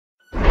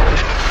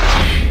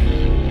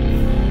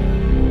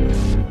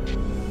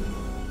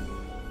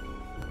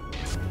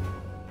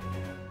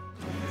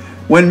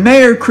When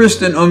Mayor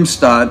Kristen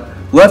Umstadt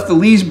left the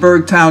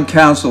Leesburg Town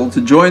Council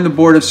to join the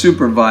Board of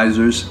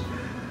Supervisors,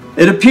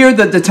 it appeared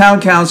that the Town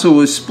Council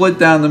was split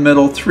down the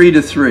middle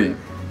 3-3.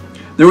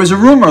 There was a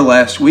rumor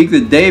last week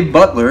that Dave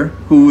Butler,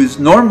 who is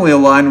normally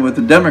aligned with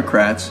the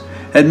Democrats,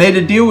 had made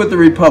a deal with the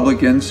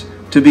Republicans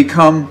to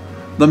become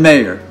the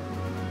mayor.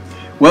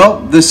 Well,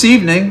 this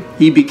evening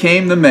he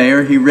became the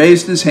mayor. He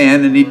raised his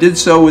hand, and he did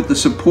so with the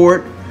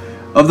support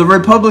of the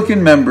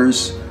Republican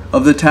members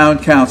of the Town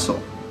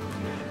Council.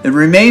 It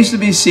remains to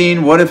be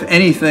seen what, if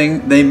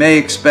anything, they may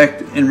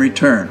expect in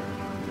return.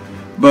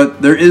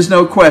 But there is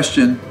no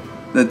question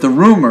that the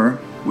rumor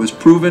was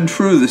proven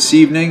true this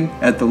evening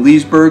at the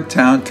Leesburg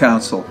Town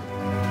Council.